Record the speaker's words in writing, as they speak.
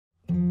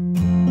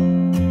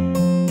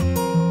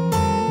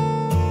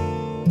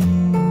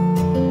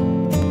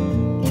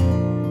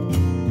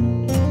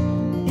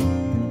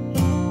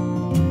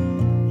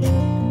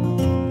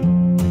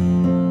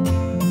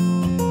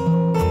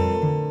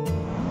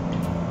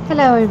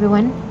Hello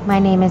everyone, my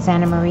name is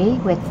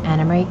AnnaMarie with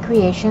AnnaMarie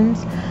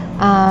Creations.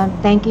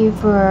 Thank you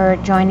for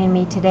joining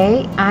me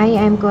today. I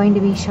am going to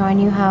be showing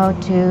you how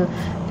to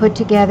put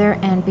together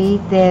and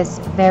bead this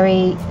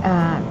very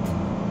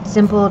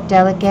simple,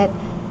 delicate,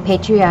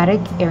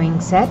 patriotic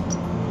earring set.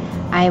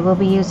 I will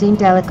be using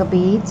Delica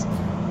beads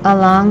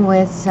along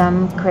with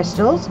some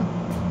crystals,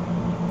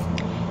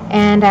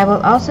 and I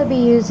will also be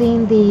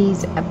using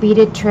these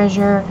beaded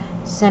treasure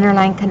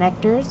centerline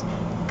connectors.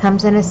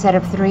 Comes in a set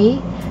of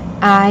 3.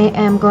 I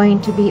am going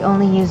to be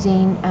only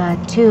using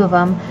 2 of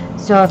them,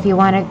 so if you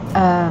want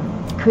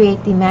to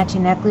create the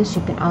matching necklace,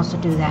 you can also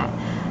do that.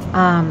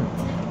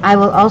 I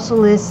will also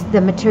list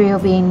the material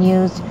being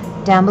used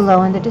down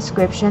below in the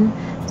description.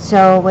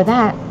 So with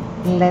that,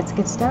 let's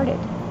get started.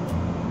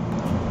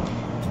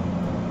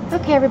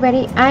 Okay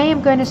everybody, I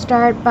am going to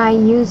start by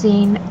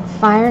using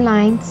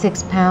Fireline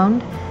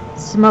 6-pound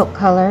smoke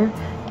color,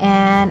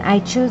 and I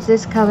choose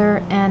this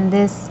color and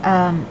this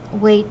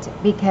weight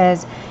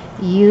because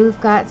you've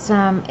got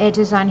some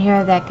edges on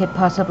here that could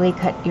possibly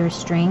cut your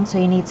string, so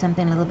you need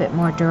something a little bit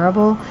more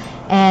durable.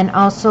 And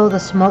also the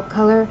smoke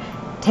color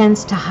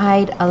tends to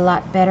hide a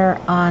lot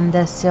better on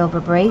the silver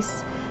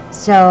brace,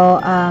 so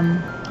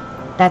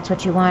that's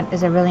what you want,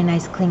 is a really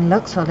nice clean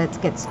look. So let's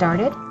get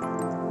started.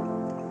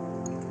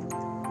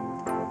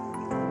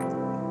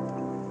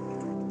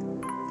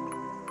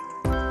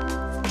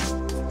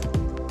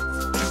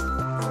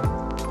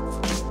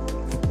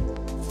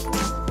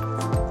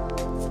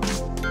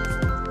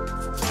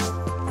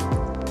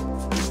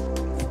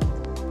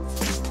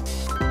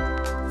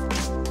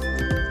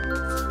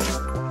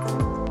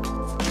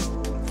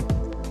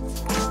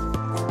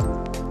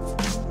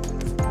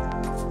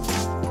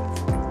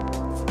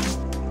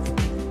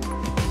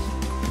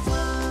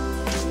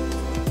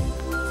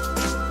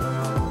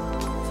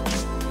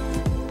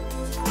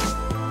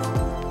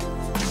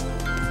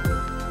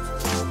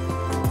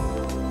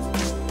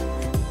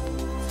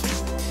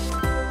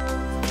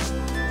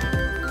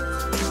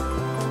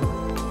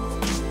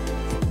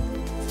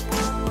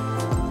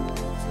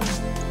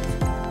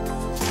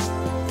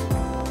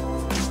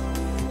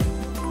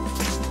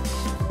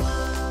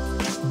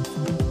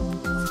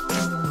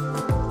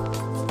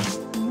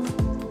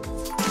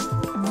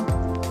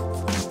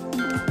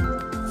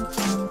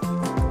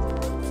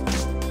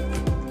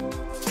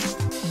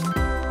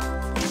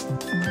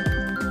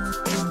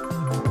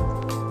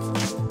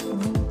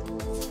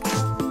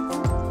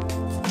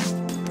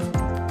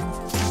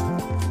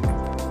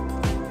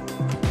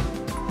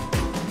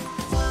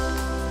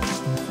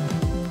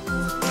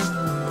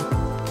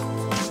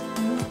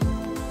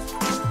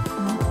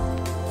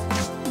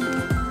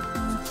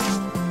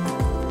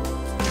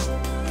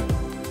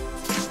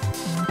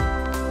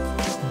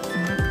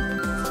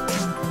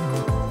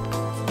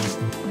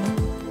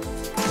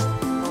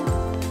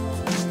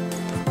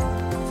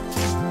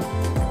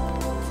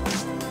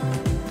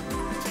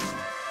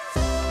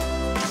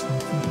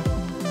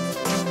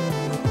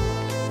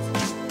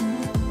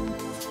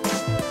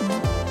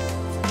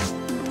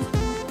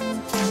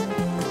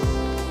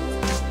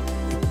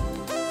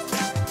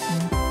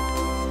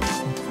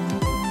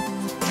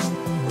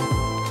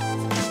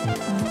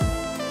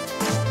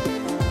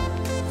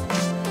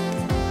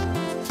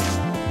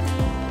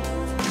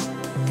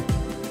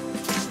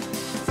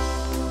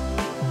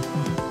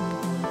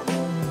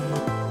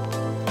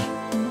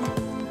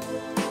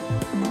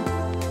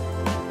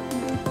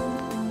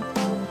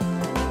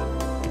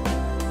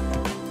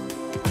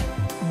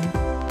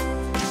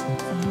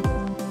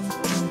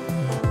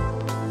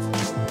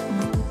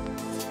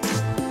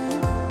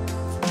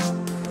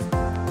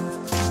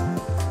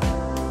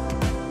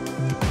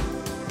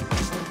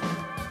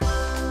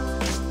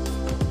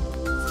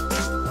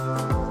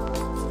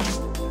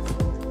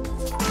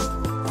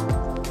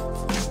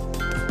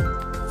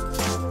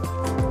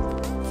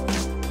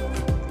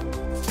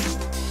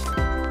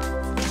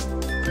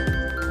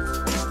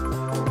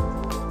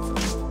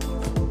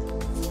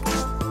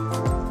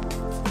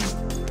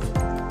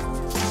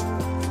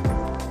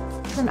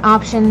 An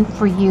option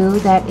for you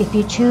that if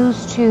you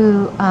choose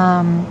to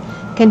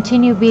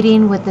continue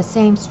beading with the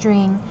same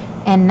string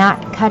and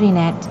not cutting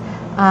it,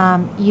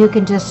 you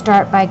can just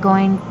start by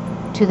going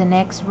to the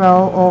next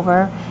row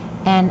over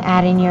and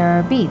adding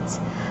your beads.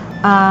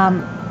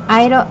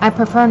 I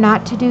prefer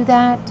not to do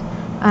that,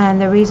 and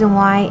the reason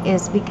why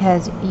is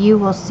because you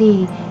will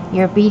see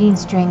your beading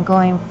string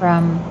going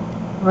from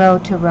row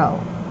to row.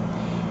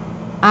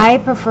 I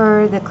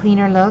prefer the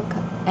cleaner look,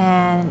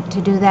 and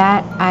to do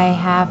that I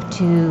have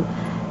to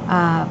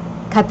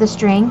cut the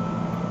string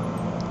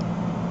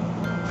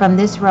from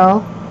this row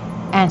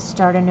and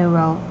start a new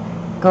row.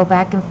 Go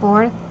back and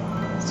forth,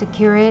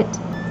 secure it,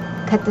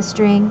 cut the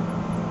string,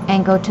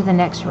 and go to the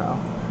next row.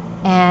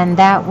 And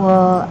that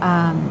will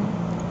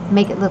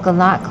make it look a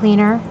lot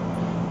cleaner.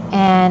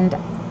 And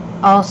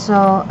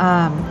also,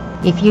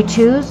 if you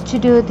choose to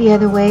do it the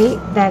other way,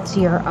 that's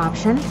your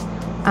option.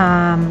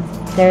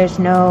 There's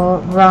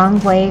no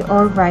wrong way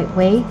or right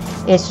way.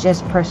 It's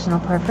just personal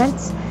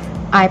preference.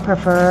 I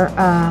prefer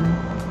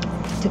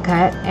to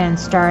cut and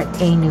start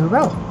a new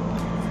row.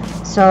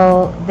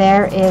 So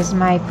there is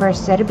my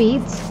first set of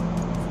beads,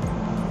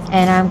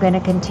 and I'm going to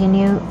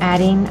continue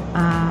adding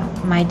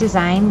my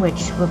design,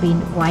 which will be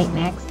white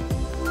next.